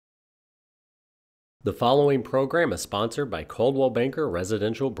The following program is sponsored by Coldwell Banker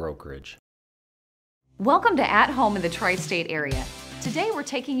Residential Brokerage. Welcome to At Home in the Tri-State area. Today we're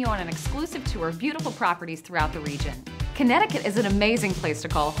taking you on an exclusive tour of beautiful properties throughout the region. Connecticut is an amazing place to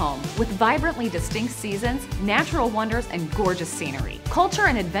call home, with vibrantly distinct seasons, natural wonders, and gorgeous scenery. Culture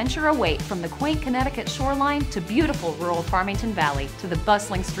and adventure await from the quaint Connecticut shoreline to beautiful rural Farmington Valley to the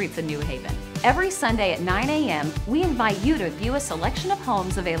bustling streets of New Haven. Every Sunday at 9 a.m., we invite you to view a selection of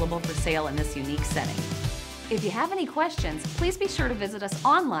homes available for sale in this unique setting. If you have any questions, please be sure to visit us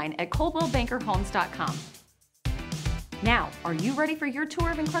online at coldwellbankerhomes.com. Now, are you ready for your tour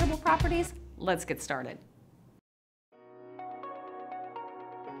of incredible properties? Let's get started.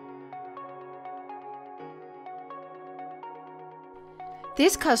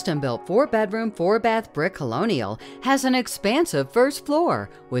 This custom-built 4-bedroom, 4-bath brick colonial has an expansive first floor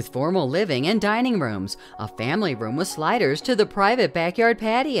with formal living and dining rooms, a family room with sliders to the private backyard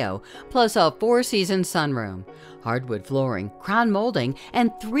patio, plus a 4-season sunroom. Hardwood flooring, crown molding,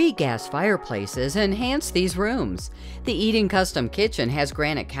 and 3 gas fireplaces enhance these rooms. The Eden Custom Kitchen has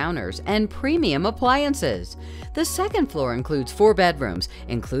granite counters and premium appliances. The second floor includes 4 bedrooms,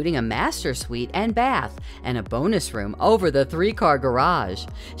 including a master suite and bath, and a bonus room over the 3-car garage.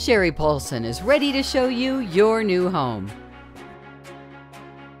 Sherry Paulson is ready to show you your new home.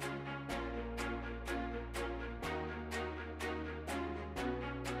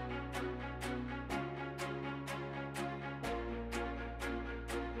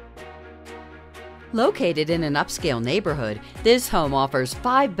 Located in an upscale neighborhood, this home offers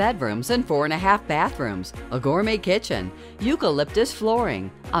 5 bedrooms and 4.5 bathrooms, a gourmet kitchen, eucalyptus flooring,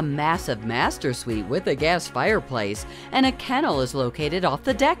 a massive master suite with a gas fireplace, and a kennel is located off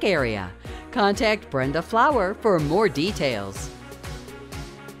the deck area. Contact Brenda Flower for more details.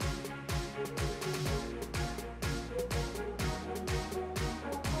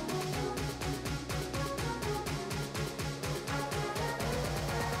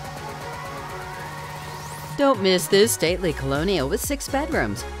 Don't miss this stately colonial with 6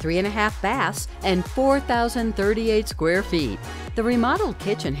 bedrooms, 3.5 baths, and 4,038 square feet. The remodeled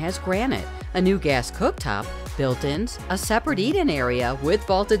kitchen has granite, a new gas cooktop, built-ins, a separate eat-in area with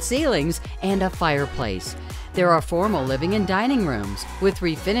vaulted ceilings, and a fireplace. There are formal living and dining rooms with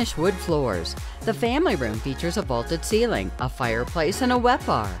refinished wood floors. The family room features a vaulted ceiling, a fireplace, and a wet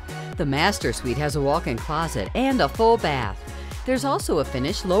bar. The master suite has a walk-in closet and a full bath. There's also a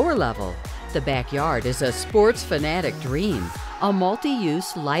finished lower level. The backyard is a sports fanatic dream, a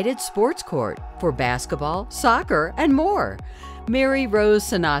multi-use lighted sports court for basketball, soccer, and more. Mary Rose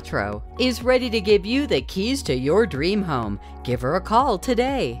Sinatro is ready to give you the keys to your dream home. Give her a call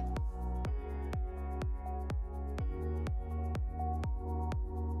today.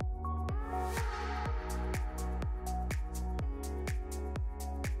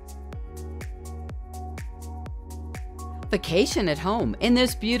 Vacation at home in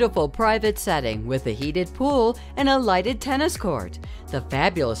this beautiful private setting with a heated pool and a lighted tennis court. The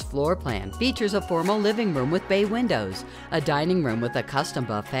fabulous floor plan features a formal living room with bay windows, a dining room with a custom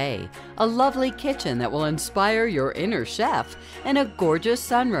buffet, a lovely kitchen that will inspire your inner chef, and a gorgeous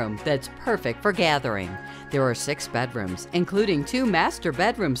sunroom that's perfect for gathering. There are 6 bedrooms, including 2 master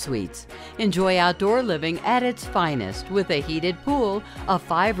bedroom suites. Enjoy outdoor living at its finest with a heated pool, a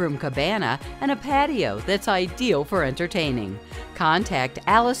 5-room cabana, and a patio that's ideal for entertaining. Contact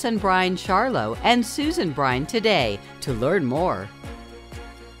Allison Brine Charlo and Susan Brine today to learn more.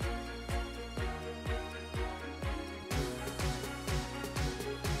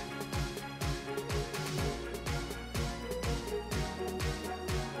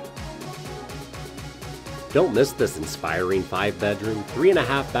 Don't miss this inspiring 5-bedroom,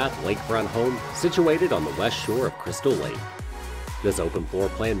 3.5-bath lakefront home situated on the west shore of Crystal Lake. This open floor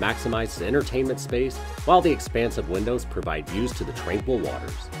plan maximizes entertainment space, while the expansive windows provide views to the tranquil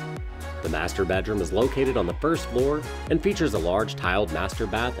waters. The master bedroom is located on the first floor and features a large tiled master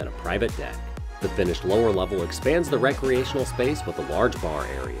bath and a private deck. The finished lower level expands the recreational space with a large bar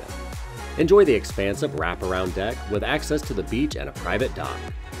area. Enjoy the expansive wraparound deck with access to the beach and a private dock.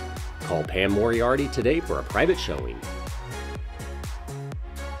 Call Pam Moriarty today for a private showing.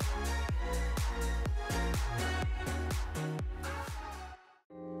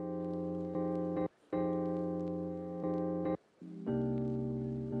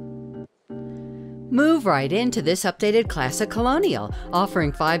 Move right into this updated classic colonial,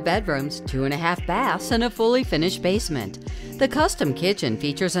 offering 5 bedrooms, 2.5 baths, and a fully finished basement. The custom kitchen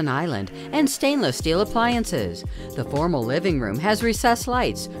features an island and stainless steel appliances. The formal living room has recessed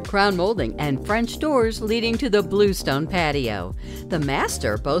lights, crown molding, and French doors leading to the bluestone patio. The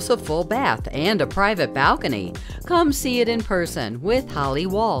master boasts a full bath and a private balcony. Come see it in person with Holly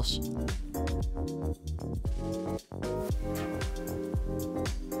Walsh.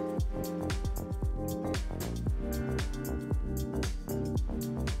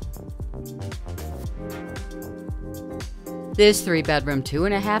 This 3-bedroom,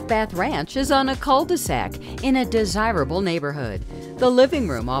 2.5-bath ranch is on a cul-de-sac in a desirable neighborhood. The living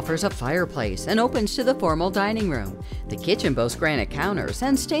room offers a fireplace and opens to the formal dining room. The kitchen boasts granite counters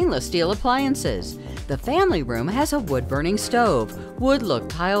and stainless steel appliances. The family room has a wood-burning stove, wood-look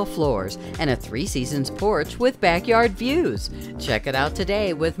tile floors, and a 3-seasons porch with backyard views. Check it out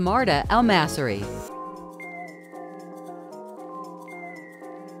today with Marta Almasari.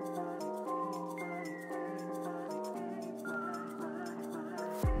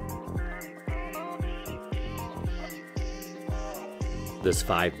 This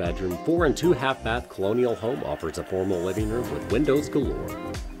 5-bedroom, 4 and 2.5-bath colonial home offers a formal living room with windows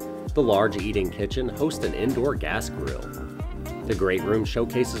galore. The large eat-in kitchen hosts an indoor gas grill. The great room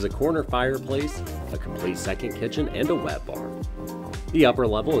showcases a corner fireplace, a complete second kitchen, and a wet bar. The upper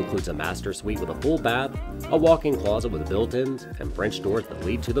level includes a master suite with a full bath, a walk-in closet with built-ins, and French doors that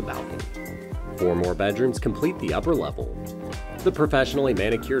lead to the balcony. 4 more bedrooms complete the upper level. The professionally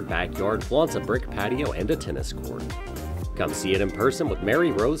manicured backyard flaunts a brick patio and a tennis court. Come see it in person with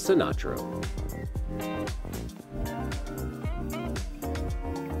Mary Rose Sinatra.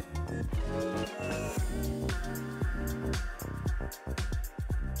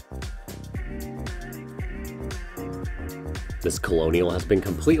 This colonial has been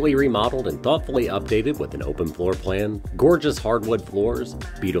completely remodeled and thoughtfully updated with an open floor plan, gorgeous hardwood floors,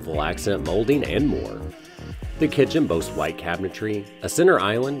 beautiful accent molding, and more. The kitchen boasts white cabinetry, a center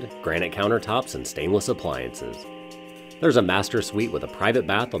island, granite countertops, and stainless appliances. There's a master suite with a private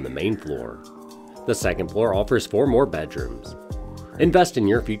bath on the main floor. The second floor offers 4 more bedrooms. Invest in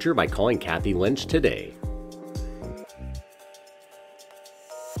your future by calling Kathy Lynch today.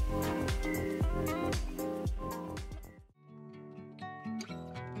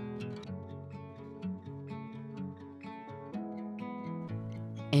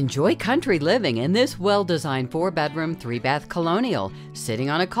 Enjoy country living in this well-designed 4-bedroom, 3-bath colonial, sitting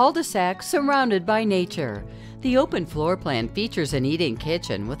on a cul-de-sac surrounded by nature. The open floor plan features an eat-in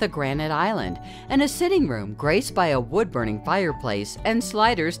kitchen with a granite island and a sitting room graced by a wood-burning fireplace and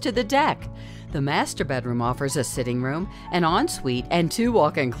sliders to the deck. The master bedroom offers a sitting room, an ensuite, and 2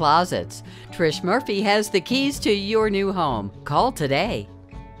 walk-in closets. Trish Murphy has the keys to your new home. Call today.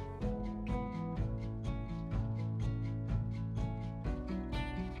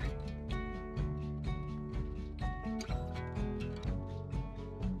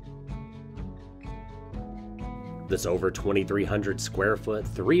 This over 2,300 square foot,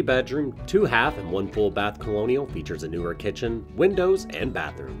 3-bedroom, 2-half and 1 full bath colonial features a newer kitchen, windows, and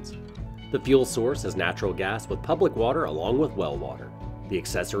bathrooms. The fuel source is natural gas with public water along with well water. The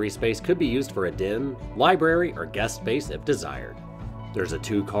accessory space could be used for a den, library, or guest space if desired. There's a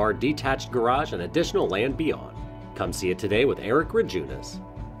 2-car detached garage and additional land beyond. Come see it today with Eric Rajunas.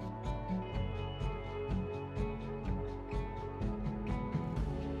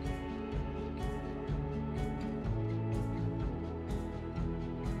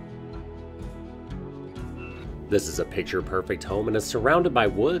 This is a picture-perfect home and is surrounded by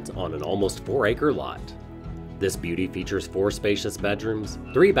woods on an almost 4-acre lot. This beauty features 4 spacious bedrooms,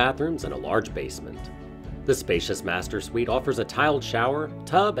 3 bathrooms, and a large basement. The spacious master suite offers a tiled shower,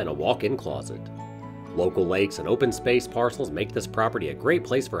 tub, and a walk-in closet. Local lakes and open space parcels make this property a great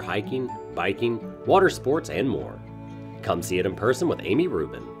place for hiking, biking, water sports, and more. Come see it in person with Amy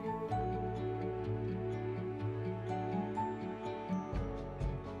Rubin.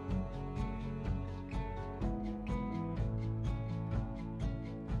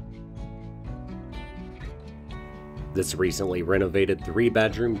 This recently renovated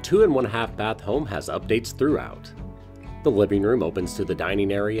 3-bedroom, 2 and 1/2 bath home has updates throughout. The living room opens to the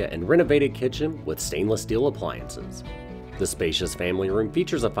dining area and renovated kitchen with stainless steel appliances. The spacious family room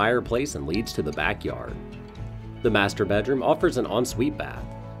features a fireplace and leads to the backyard. The master bedroom offers an ensuite bath.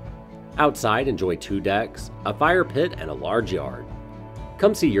 Outside, enjoy 2 decks, a fire pit, and a large yard.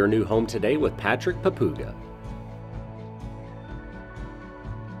 Come see your new home today with Patrick Papuga.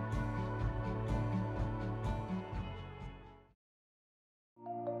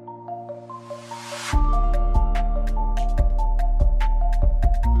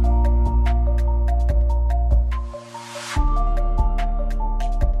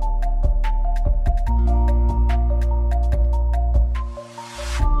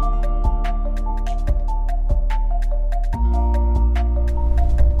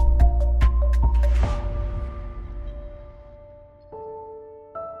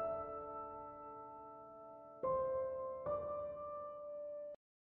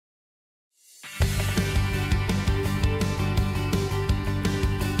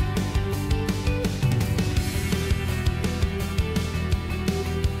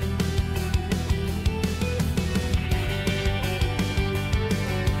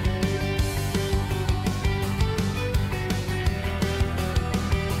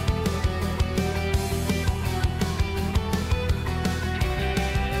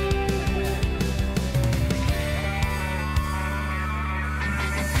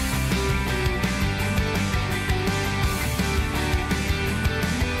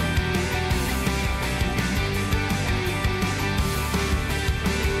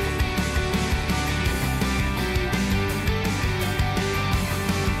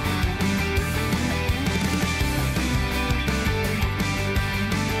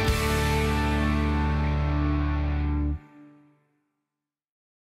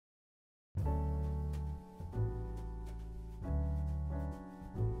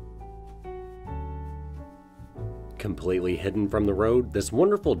 Completely hidden from the road, this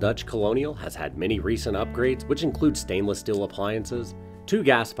wonderful Dutch colonial has had many recent upgrades, which include stainless steel appliances, 2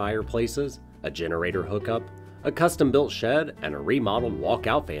 gas fireplaces, a generator hookup, a custom-built shed, and a remodeled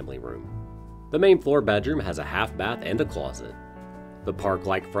walkout family room. The main floor bedroom has a half bath and a closet. The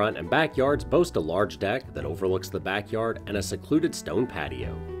park-like front and backyards boast a large deck that overlooks the backyard and a secluded stone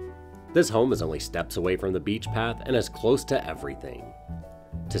patio. This home is only steps away from the beach path and is close to everything.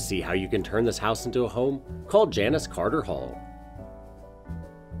 To see how you can turn this house into a home, call Janice Carter Hall.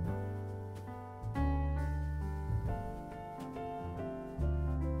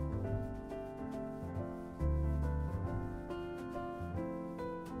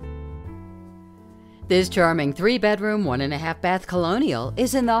 This charming 3-bedroom, 1.5-bath colonial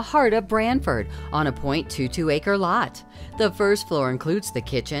is in the heart of Branford on a .22-acre lot. The first floor includes the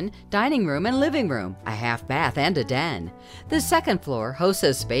kitchen, dining room, and living room, a half bath, and a den. The second floor hosts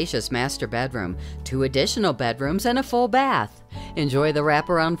a spacious master bedroom, 2 additional bedrooms, and a full bath. Enjoy the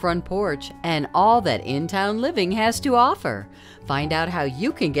wraparound front porch and all that in-town living has to offer. Find out how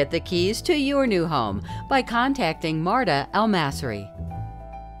you can get the keys to your new home by contacting Marta El-Masri.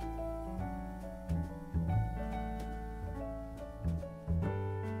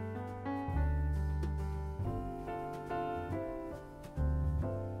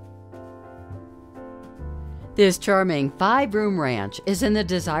 This charming 5-room ranch is in the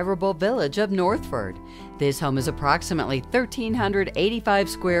desirable village of Northford. This home is approximately 1,385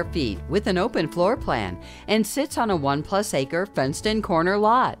 square feet with an open floor plan and sits on a 1+ acre fenced-in corner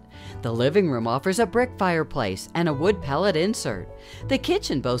lot. The living room offers a brick fireplace and a wood pellet insert. The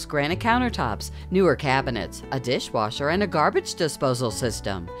kitchen boasts granite countertops, newer cabinets, a dishwasher, and a garbage disposal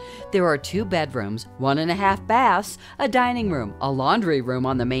system. There are 2 bedrooms, 1.5 baths, a dining room, a laundry room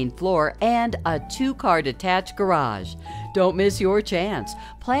on the main floor, and a 2-car detached garage. Don't miss your chance.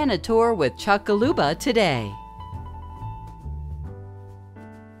 Plan a tour with Chuck Galuba today.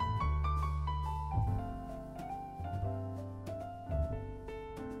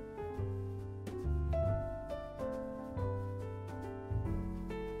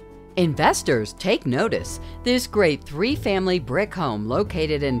 Investors, take notice. This great 3-family brick home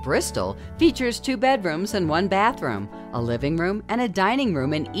located in Bristol features 2 bedrooms and 1 bathroom, a living room, and a dining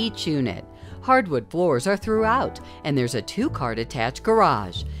room in each unit. Hardwood floors are throughout, and there's a 2-car detached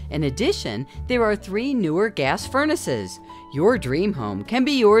garage. In addition, there are 3 newer gas furnaces. Your dream home can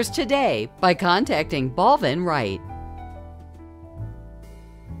be yours today by contacting Balvin Wright.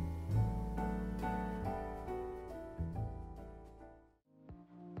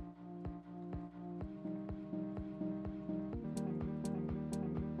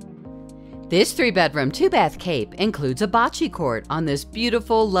 This 3-bedroom, 2-bath cape includes a bocce court on this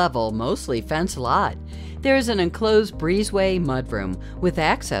beautiful, level, mostly fenced lot. There is an enclosed breezeway mudroom with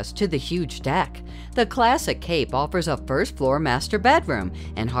access to the huge deck. The classic cape offers a first-floor master bedroom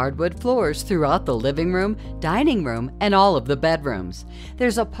and hardwood floors throughout the living room, dining room, and all of the bedrooms.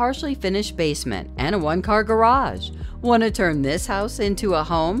 There's a partially finished basement and a 1-car garage. Want to turn this house into a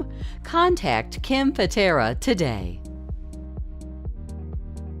home? Contact Kim Fatera today.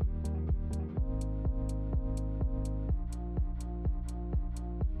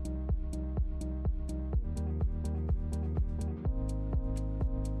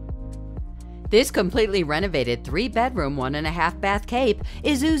 This completely renovated 3-bedroom, 1.5-bath cape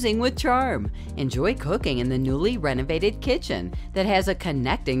is oozing with charm. Enjoy cooking in the newly renovated kitchen that has a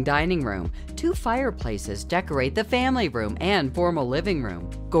connecting dining room. 2 fireplaces decorate the family room and formal living room.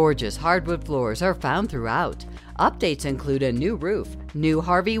 Gorgeous hardwood floors are found throughout. Updates include a new roof, new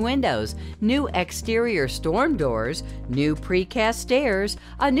Harvey windows, new exterior storm doors, new precast stairs,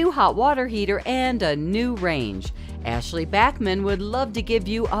 a new hot water heater, and a new range. Ashley Backman would love to give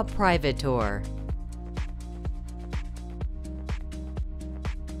you a private tour.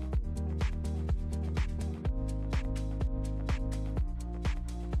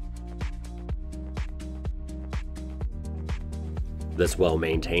 This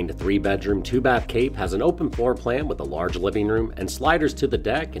well-maintained 3-bedroom, 2-bath cape has an open floor plan with a large living room and sliders to the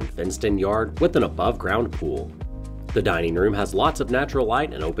deck and fenced-in yard with an above-ground pool. The dining room has lots of natural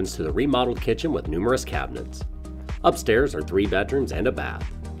light and opens to the remodeled kitchen with numerous cabinets. Upstairs are 3 bedrooms and a bath.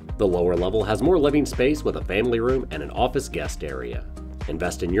 The lower level has more living space with a family room and an office guest area.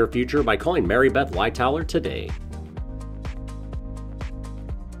 Invest in your future by calling Mary Beth Lightoller today.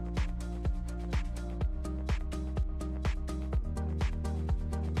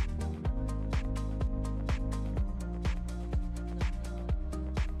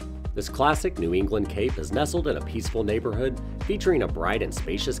 This classic New England cape is nestled in a peaceful neighborhood featuring a bright and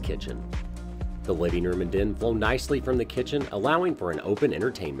spacious kitchen. The living room and den flow nicely from the kitchen, allowing for an open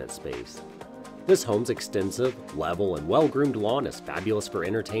entertainment space. This home's extensive, level, and well-groomed lawn is fabulous for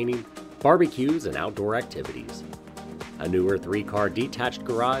entertaining, barbecues, and outdoor activities. A newer 3-car detached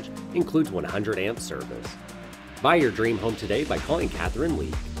garage includes 100 amp service. Buy your dream home today by calling Catherine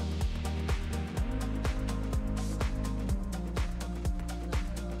Lee.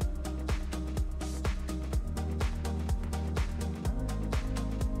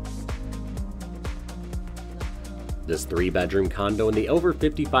 This 3-bedroom condo in the over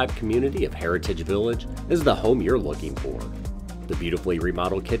 55 community of Heritage Village is the home you're looking for. The beautifully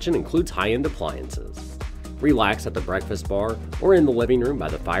remodeled kitchen includes high-end appliances. Relax at the breakfast bar or in the living room by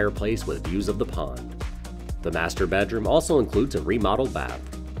the fireplace with views of the pond. The master bedroom also includes a remodeled bath.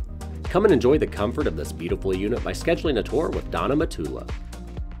 Come and enjoy the comfort of this beautiful unit by scheduling a tour with Donna Matula.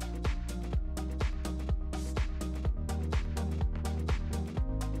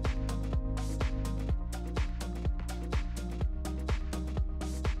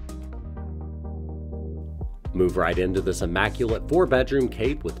 Move right into this immaculate 4-bedroom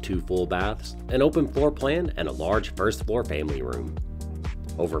cape with 2 full baths, an open floor plan, and a large first-floor family room.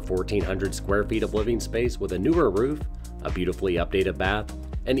 Over 1,400 square feet of living space with a newer roof, a beautifully updated bath,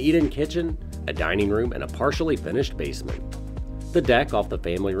 an eat-in kitchen, a dining room, and a partially finished basement. The deck off the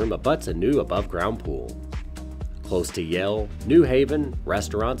family room abuts a new above-ground pool. Close to Yale, New Haven,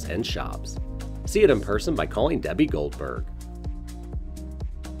 restaurants, and shops. See it in person by calling Debbie Goldberg.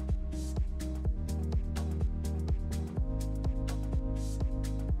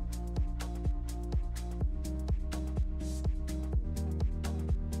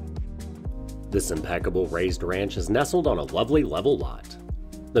 This impeccable raised ranch is nestled on a lovely level lot.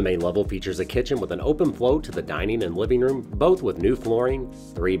 The main level features a kitchen with an open flow to the dining and living room, both with new flooring,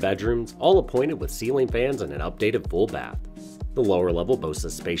 3 bedrooms, all appointed with ceiling fans and an updated full bath. The lower level boasts a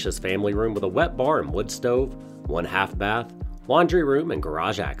spacious family room with a wet bar and wood stove, 1 half bath, laundry room, and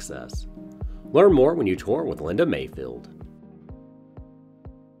garage access. Learn more when you tour with Linda Mayfield.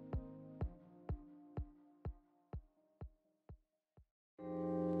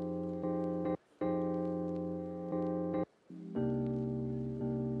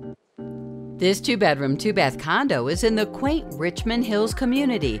 This 2-bedroom, 2-bath condo is in the quaint Richmond Hills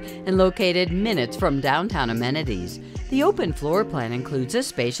community and located minutes from downtown amenities. The open floor plan includes a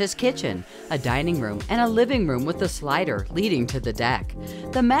spacious kitchen, a dining room, and a living room with a slider leading to the deck.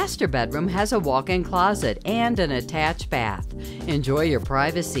 The master bedroom has a walk-in closet and an attached bath. Enjoy your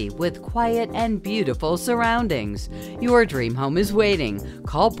privacy with quiet and beautiful surroundings. Your dream home is waiting.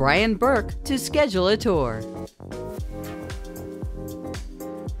 Call Brian Burke to schedule a tour.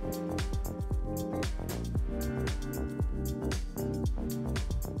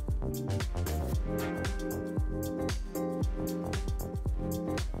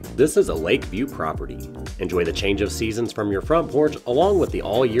 This is a Lakeview property. Enjoy the change of seasons from your front porch along with the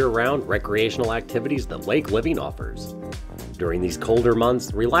all-year-round recreational activities that Lake Living offers. During these colder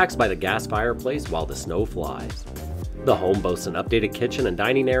months, relax by the gas fireplace while the snow flies. The home boasts an updated kitchen and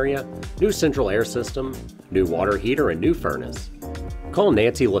dining area, new central air system, new water heater, and new furnace. Call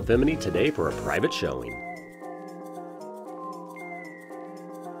Nancy LaFemini today for a private showing.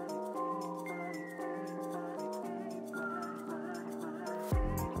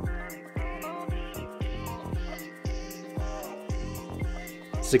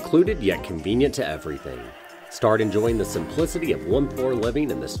 Secluded yet convenient to everything. Start enjoying the simplicity of 1-floor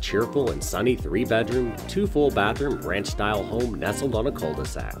living in this cheerful and sunny 3-bedroom, 2 full bathroom ranch-style home nestled on a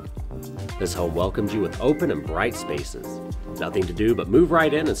cul-de-sac. This home welcomes you with open and bright spaces. Nothing to do but move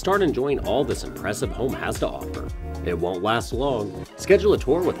right in and start enjoying all this impressive home has to offer. It won't last long. Schedule a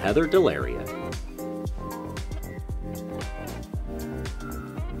tour with Heather Delaria.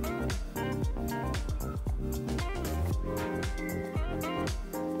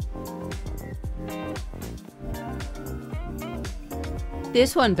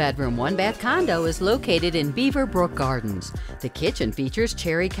 This 1-bedroom, 1-bath condo is located in Beaverbrook Gardens. The kitchen features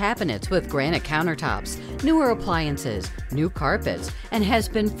cherry cabinets with granite countertops, newer appliances, new carpets, and has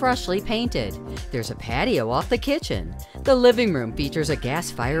been freshly painted. There's a patio off the kitchen. The living room features a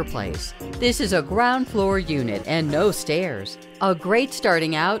gas fireplace. This is a ground floor unit and no stairs. A great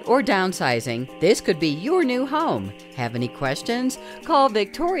starting out or downsizing, this could be your new home. Have any questions? Call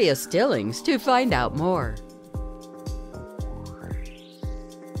Victoria Stillings to find out more.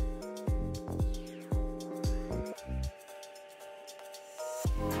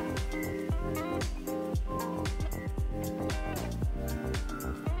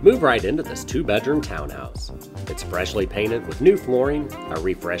 Move right into this 2-bedroom townhouse. It's freshly painted with new flooring, a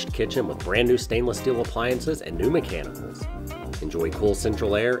refreshed kitchen with brand new stainless steel appliances and new mechanicals. Enjoy cool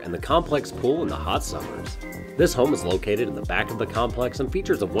central air and the complex pool in the hot summers. This home is located in the back of the complex and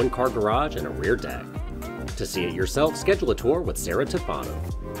features a one-car garage and a rear deck. To see it yourself, schedule a tour with Sarah Tefano.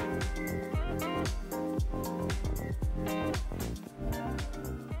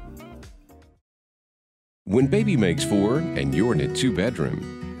 When baby makes 4 and you're in a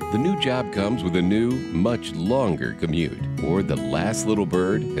 2-bedroom, the new job comes with a new, much longer commute, or the last little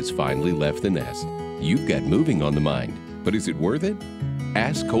bird has finally left the nest. You've got moving on the mind, but is it worth it?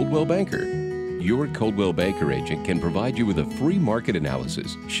 Ask Coldwell Banker. Your Coldwell Banker agent can provide you with a free market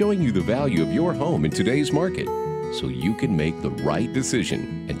analysis showing you the value of your home in today's market, so you can make the right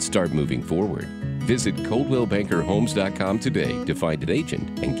decision and start moving forward. Visit ColdwellBankerHomes.com today to find an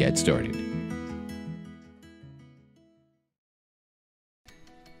agent and get started.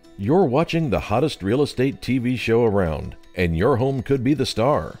 You're watching the hottest real estate TV show around, and your home could be the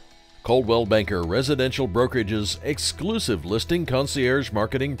star. Coldwell Banker Residential Brokerage's exclusive listing concierge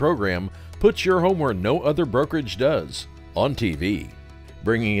marketing program puts your home where no other brokerage does, on TV,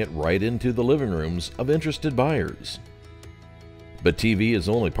 bringing it right into the living rooms of interested buyers. But TV is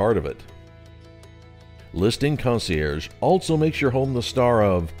only part of it. Listing Concierge also makes your home the star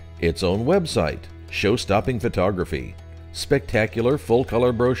of its own website, show-stopping photography, spectacular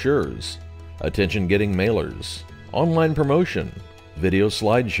full-color brochures, attention-getting mailers, online promotion, video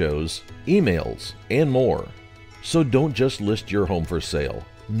slideshows, emails, and more. So don't just list your home for sale.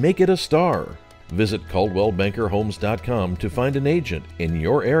 Make it a star. Visit ColdwellBankerHomes.com to find an agent in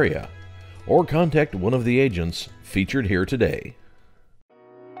your area, or contact one of the agents featured here today.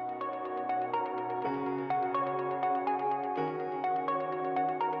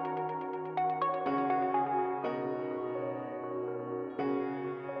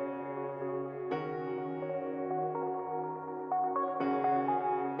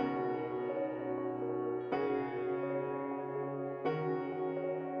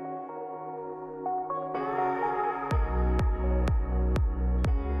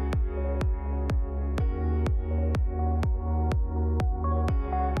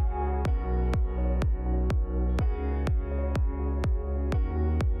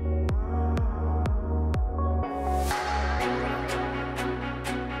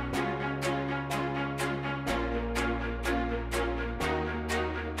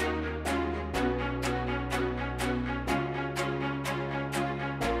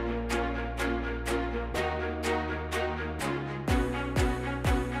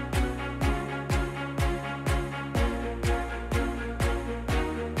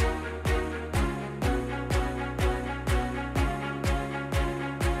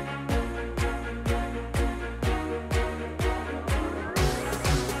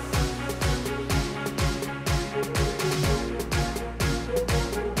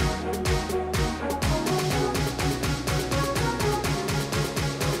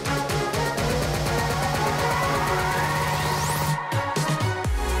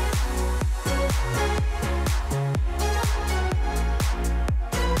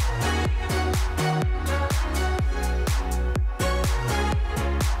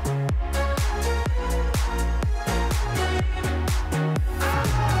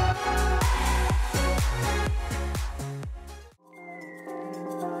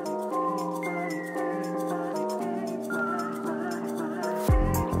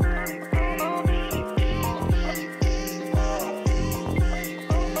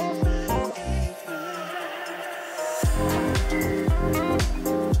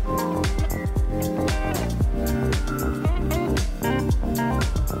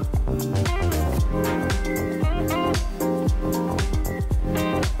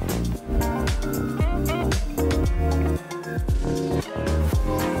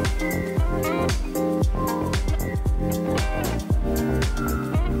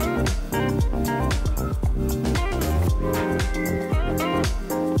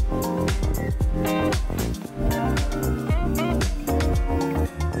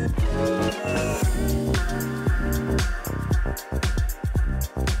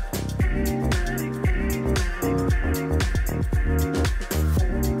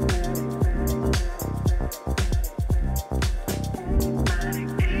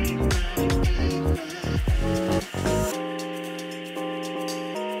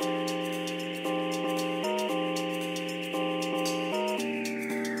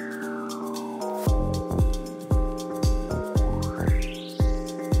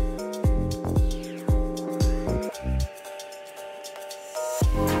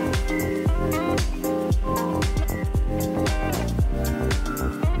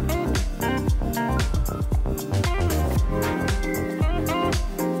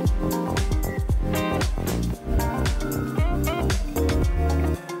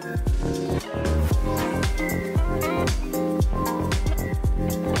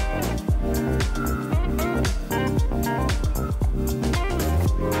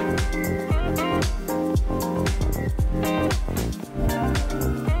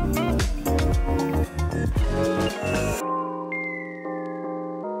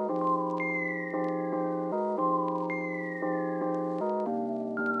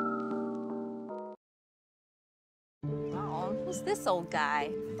 Who's this old guy?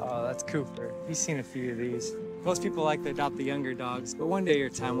 Oh, that's Cooper. He's seen a few of these. Most people like to adopt the younger dogs, but one day your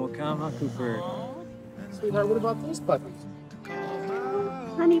time will come, huh, Cooper? Sweetheart, what about these puppies?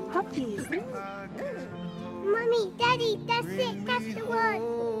 Honey puppies. Mommy, Daddy, that's it. That's the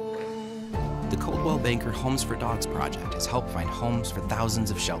one. The Coldwell Banker Homes for Dogs project has helped find homes for thousands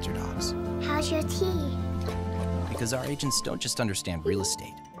of shelter dogs. How's your tea? Because our agents don't just understand real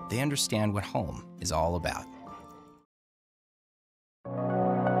estate, they understand what home is all about.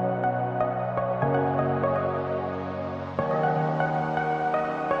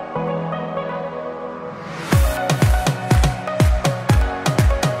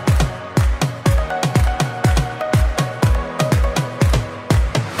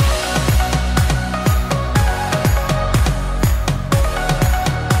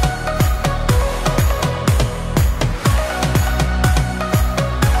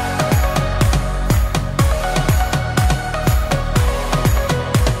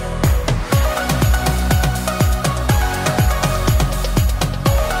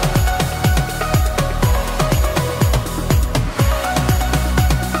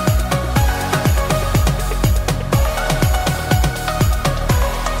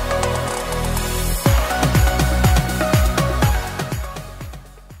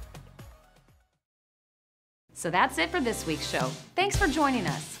 So that's it for this week's show. Thanks for joining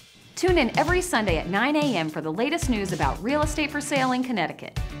us. Tune in every Sunday at 9 a.m. for the latest news about real estate for sale in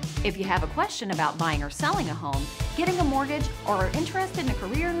Connecticut. If you have a question about buying or selling a home, getting a mortgage, or are interested in a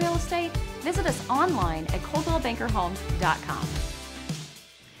career in real estate, visit us online at coldwellbankerhomes.com.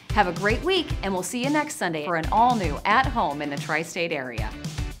 Have a great week, and we'll see you next Sunday for an all-new At Home in the tri-state area.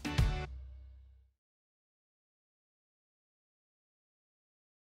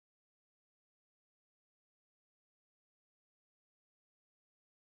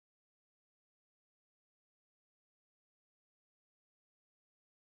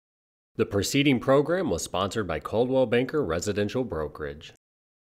 The preceding program was sponsored by Coldwell Banker Residential Brokerage.